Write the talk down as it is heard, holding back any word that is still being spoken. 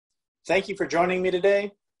Thank you for joining me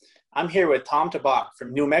today. I'm here with Tom Tabak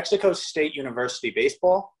from New Mexico State University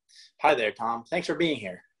Baseball. Hi there, Tom. Thanks for being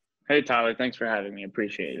here. Hey, Tyler. Thanks for having me.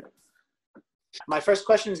 Appreciate it. My first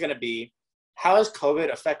question is going to be, how has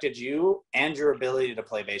COVID affected you and your ability to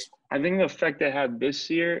play baseball? I think the effect it had this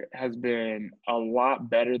year has been a lot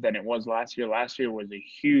better than it was last year. Last year was a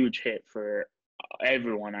huge hit for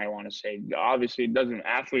everyone, I want to say. Obviously, it doesn't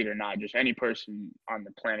athlete or not, just any person on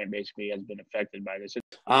the planet basically has been affected by this.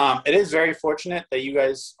 It is very fortunate that you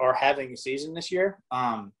guys are having a season this year.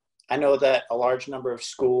 I know that a large number of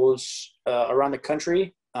schools around the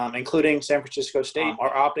country, including San Francisco State,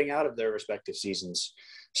 are opting out of their respective seasons.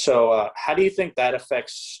 So how do you think that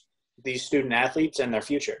affects these student athletes and their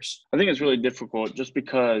futures? I think it's really difficult just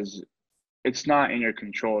because it's not in your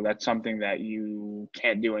control. That's something that you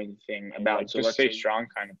can't do anything about. So just stay strong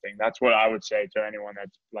kind of thing. That's what I would say to anyone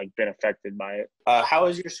that's been affected by it. How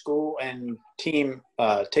is your school and team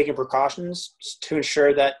taking precautions to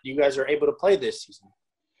ensure that you guys are able to play this season?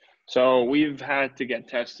 So we've had to get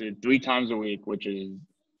tested 3 times a week, which is,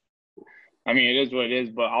 it is what it is,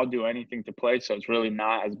 but I'll do anything to play, so it's really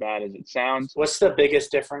not as bad as it sounds. What's the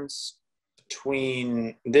biggest difference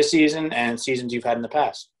between this season and seasons you've had in the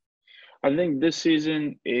past? I think this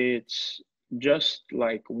season it's just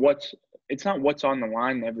it's not what's on the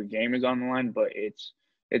line. Every game is on the line, but it's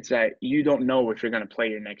that you don't know if you're going to play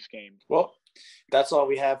your next game. Well, that's all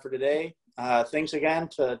we have for today. Thanks again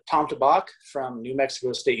to Tom Tabak from New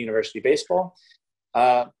Mexico State University Baseball.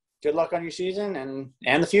 Good luck on your season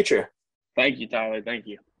and the future. Thank you, Tyler. Thank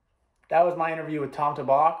you. That was my interview with Tom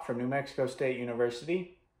Tabak from New Mexico State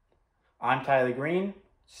University. I'm Tyler Green,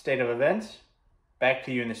 State of Events. Back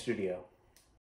to you in the studio.